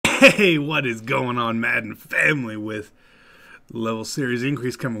Hey, what is going on, Madden family? With level series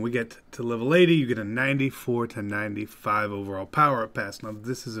increase coming, we get to level 80. You get a 94 to 95 overall power up pass. Now,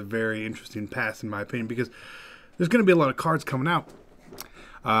 this is a very interesting pass in my opinion because there's going to be a lot of cards coming out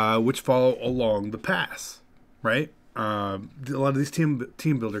which follow along the pass, right? A lot of these team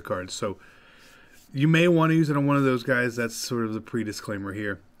builder cards. So you may want to use it on one of those guys. That's sort of the pre-disclaimer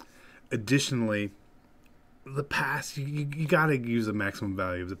here. Additionally, the pass, you got to use the maximum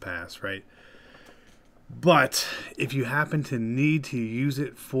value of the pass, right? But if you happen to need to use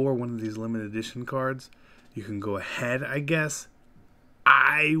it for one of these limited edition cards, you can go ahead, I guess.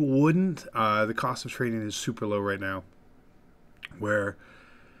 I wouldn't. The cost of trading is super low right now, where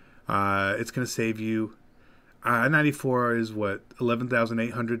it's going to save you. 94 is what,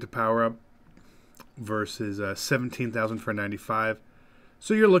 11,800 to power up versus 17,000 for 95.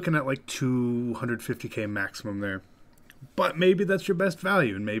 So you're looking at like 250k maximum there. But maybe that's your best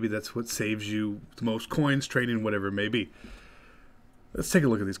value, and maybe that's what saves you the most coins, trading, whatever it may be. Let's take a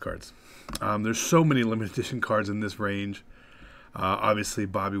look at these cards. There's so many limited edition cards in this range. Obviously,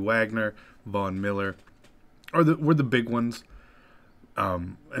 Bobby Wagner, Von Miller were the big ones,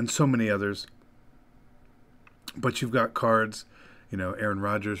 and so many others. But you've got cards, Aaron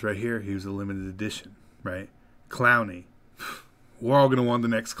Rodgers right here. He was a limited edition, right? Clowney. We're all going to want the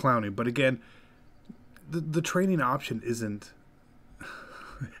next Clowney. But again, the training option isn't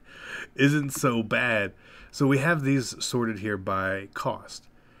so bad. So we have these sorted here by cost.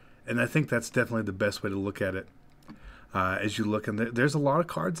 And I think that's definitely the best way to look at it. As you look, and there's a lot of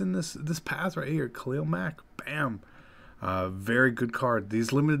cards in this path right here. Khalil Mack, bam. Very good card.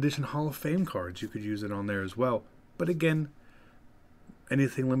 These limited edition Hall of Fame cards, you could use it on there as well. But again,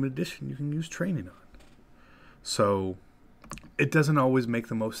 anything limited edition, you can use training on. So it doesn't always make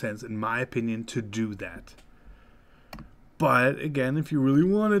the most sense, in my opinion, to do that. But again, if you really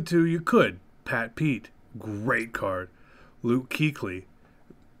wanted to, you could. Pat Pete, great card. Luke Kuechly,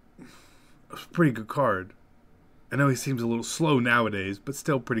 pretty good card. I know he seems a little slow nowadays, but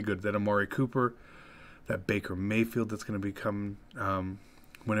still pretty good. That Amari Cooper, that Baker Mayfield that's going to be coming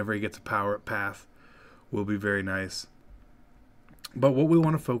whenever he gets a power-up path will be very nice. But what we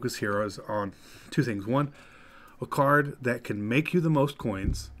want to focus here is on two things. One, a card that can make you the most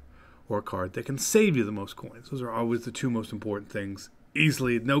coins, or a card that can save you the most coins. Those are always the two most important things.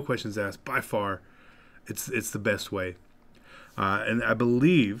 Easily, no questions asked, by far, it's the best way. And I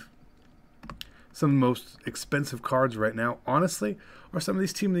believe some of the most expensive cards right now, honestly, are some of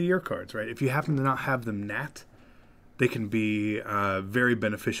these Team of the Year cards, right? If you happen to not have them nat, they can be very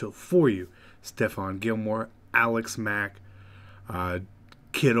beneficial for you. Stephon Gilmore, Alex Mack,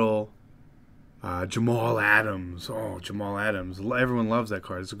 Kittle, Jamal Adams. Oh, Jamal Adams. Everyone loves that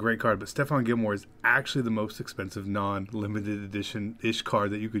card. It's a great card. But Stephon Gilmore is actually the most expensive non-limited edition-ish card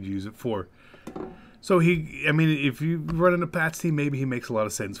that you could use it for. So if you run in a Pats team, maybe he makes a lot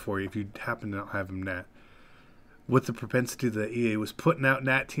of sense for you if you happen to not have him nat. With the propensity that EA was putting out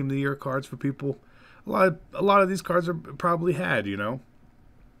nat Team of the Year cards for people, a lot of these cards are probably had,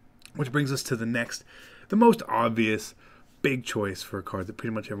 Which brings us to the most obvious big choice for a card that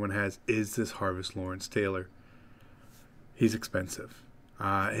pretty much everyone has is this Harvest Lawrence Taylor. He's expensive.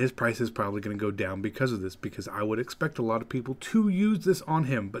 His price is probably going to go down because of this, because I would expect a lot of people to use this on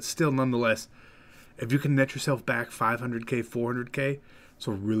him, but still, nonetheless, if you can net yourself back 500k, 400k, it's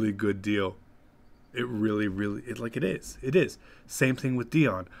a really good deal. It really, it is. It is. Same thing with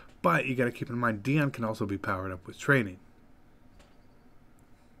Dion, but you got to keep in mind Dion can also be powered up with training.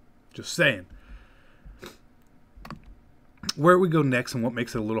 Just saying. Where we go next and what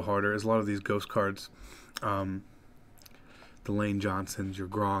makes it a little harder is a lot of these ghost cards. The Lane Johnsons, your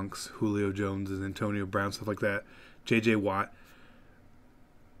Gronks, Julio Joneses, Antonio Brown, stuff like that. J.J. Watt.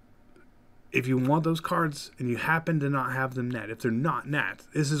 If you want those cards and you happen to not have them nat, if they're not nat,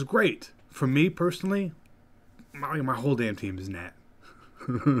 this is great. For me personally, my whole damn team is nat.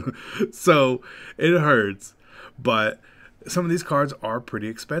 So it hurts. But some of these cards are pretty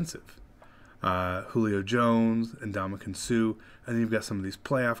expensive. Julio Jones and Ndamukong Suh, and then you've got some of these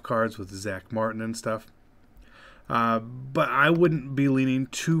playoff cards with Zach Martin and stuff. But I wouldn't be leaning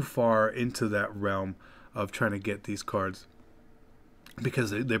too far into that realm of trying to get these cards, because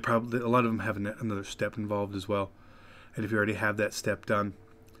they probably, a lot of them have another step involved as well. And if you already have that step done,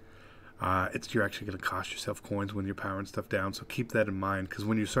 you're actually going to cost yourself coins when you're powering stuff down. So keep that in mind, because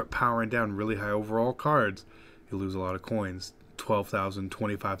when you start powering down really high overall cards, you lose a lot of coins. 12,000,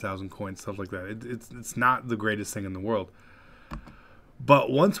 25,000 coins, stuff like that. It's not the greatest thing in the world.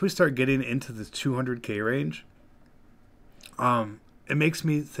 But once we start getting into the 200k range, it makes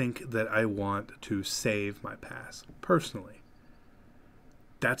me think that I want to save my pass personally.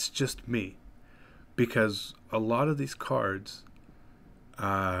 That's just me. Because a lot of these cards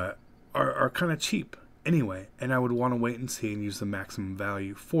are kind of cheap anyway, and I would want to wait and see and use the maximum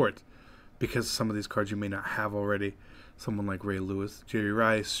value for it, because some of these cards you may not have already. Someone like Ray Lewis, Jerry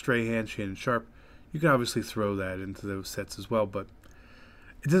Rice, Strahan, Shannon Sharp, you can obviously throw that into those sets as well, but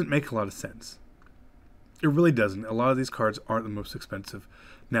it doesn't make a lot of sense. It really doesn't. A lot of these cards aren't the most expensive.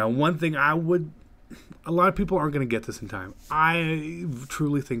 Now, one thing a lot of people aren't going to get this in time. I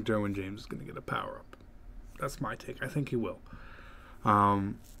truly think Derwin James is going to get a power-up. That's my take. I think he will.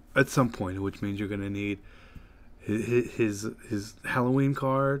 At some point, which means you're going to need his Halloween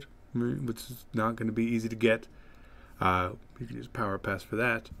card, which is not going to be easy to get. You can use Power Pass for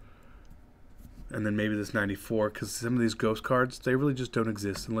that. And then maybe this 94, because some of these ghost cards, they really just don't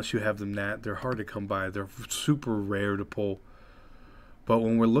exist unless you have them. They're hard to come by. They're super rare to pull. But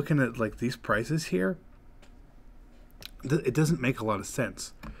when we're looking at like these prices here, it doesn't make a lot of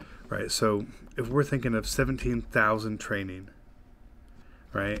sense, right? So if we're thinking of 17,000 training,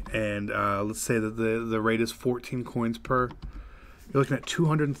 right, and let's say that the rate is 14 coins per, you're looking at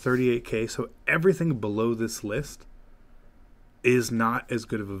 238K. So everything below this list is not as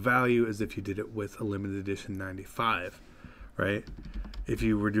good of a value as if you did it with a limited edition 95, right? If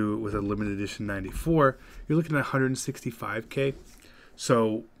you were to do it with a limited edition 94, you're looking at 165K.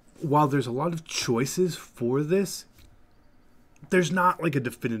 So while there's a lot of choices for this, there's not like a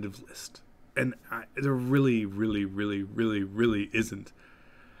definitive list. And there really, really, really, really, really isn't.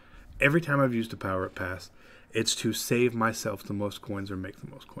 Every time I've used a Power Up Pass, it's to save myself the most coins or make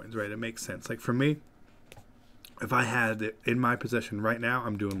the most coins, right? It makes sense. Like for me, if I had it in my possession right now,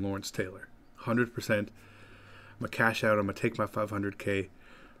 I'm doing Lawrence Taylor. 100%. I'm going to cash out. I'm going to take my 500K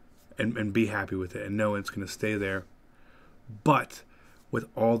and be happy with it and know it's going to stay there. But with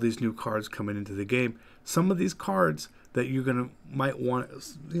all these new cards coming into the game, some of these cards that might want,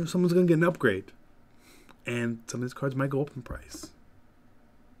 someone's going to get an upgrade. And some of these cards might go up in price.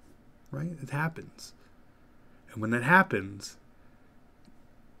 Right? It happens. And when that happens,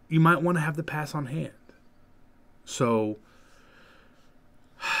 you might want to have the pass on hand. So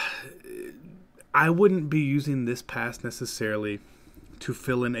I wouldn't be using this pass necessarily to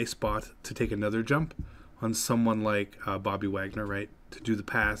fill in a spot to take another jump on someone like Bobby Wagner, right? To do the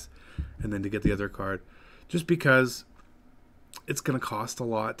pass and then to get the other card. Just because it's going to cost a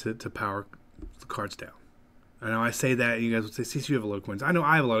lot to power the cards down. I know I say that and you guys would say, CC, you have a lot of coins. I know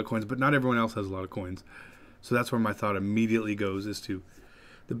I have a lot of coins, but not everyone else has a lot of coins. So that's where my thought immediately goes, is to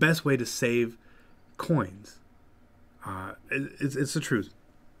the best way to save coins. It's the truth.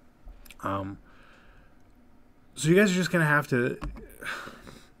 So you guys are just going to have to,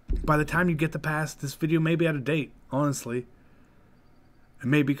 by the time you get the pass, this video may be out of date, honestly. It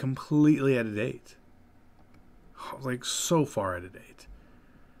may be completely out of date. Like, so far out of date.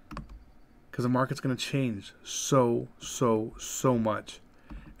 Because the market's going to change so much.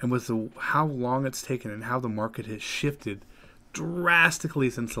 And with how long it's taken and how the market has shifted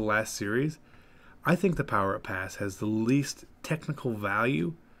drastically since the last series, I think the Power Up Pass has the least technical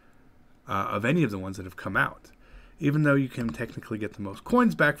value of any of the ones that have come out. Even though you can technically get the most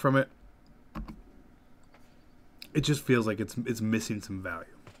coins back from it, it just feels like it's missing some value.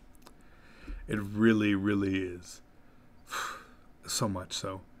 It really, really is. So much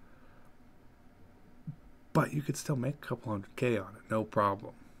so. But you could still make a couple $100K on it. No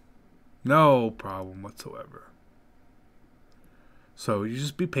problem. No problem whatsoever. So you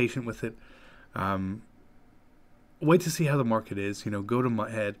just be patient with it. Wait to see how the market is. Go to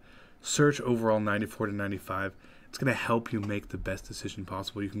Muthead, search overall 94 to 95. It's going to help you make the best decision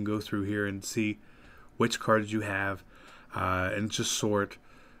possible. You can go through here and see which cards you have, and just sort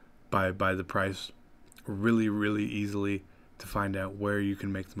by the price really, really easily to find out where you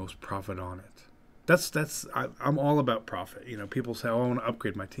can make the most profit on it. I'm all about profit. People say, oh, I want to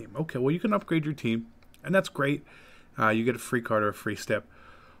upgrade my team. Okay, well, you can upgrade your team, and that's great. You get a free card or a free step.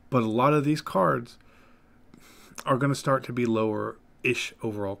 But a lot of these cards are going to start to be lower-ish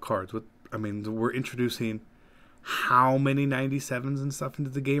overall cards. We're introducing how many 97s and stuff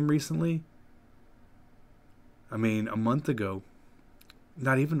into the game recently? A month ago.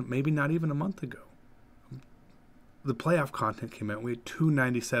 Maybe not even a month ago. The playoff content came out. We had 2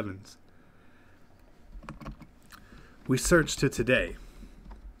 97s. We searched to today.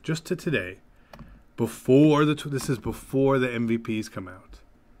 Just to today. This is before the MVPs come out.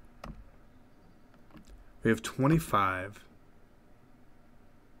 We have 25.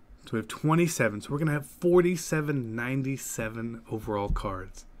 So we have 27. So we're going to have 47 97 overall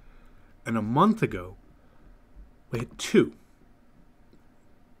cards. And a month ago, we had 2.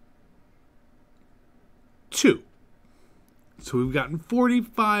 2. So we've gotten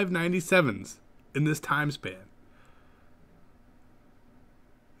 45 97s in this time span.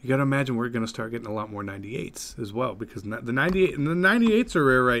 You got to imagine we're going to start getting a lot more 98s as well, because the 98s are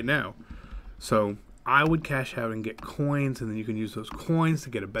rare right now. So I would cash out and get coins, and then you can use those coins to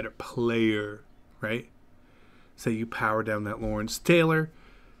get a better player, right? Say you power down that Lawrence Taylor,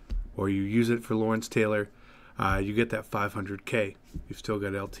 or you use it for Lawrence Taylor, you get that 500K. You've still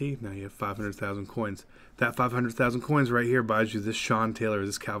got LT, now you have 500,000 coins. That 500,000 coins right here buys you this Sean Taylor,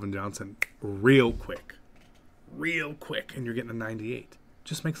 this Calvin Johnson, real quick, and you're getting a 98.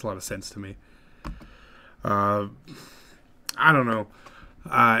 Just makes a lot of sense to me. I don't know.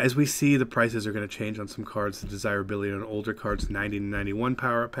 As we see, the prices are going to change on some cards. The desirability on older cards, 90 to 91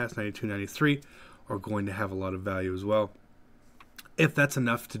 power up past 92, 93, are going to have a lot of value as well. If that's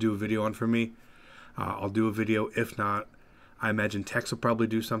enough to do a video on for me, I'll do a video. If not, I imagine Tex will probably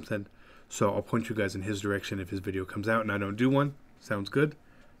do something. So I'll point you guys in his direction if his video comes out and I don't do one. Sounds good?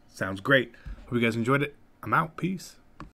 Sounds great. Hope you guys enjoyed it. I'm out. Peace.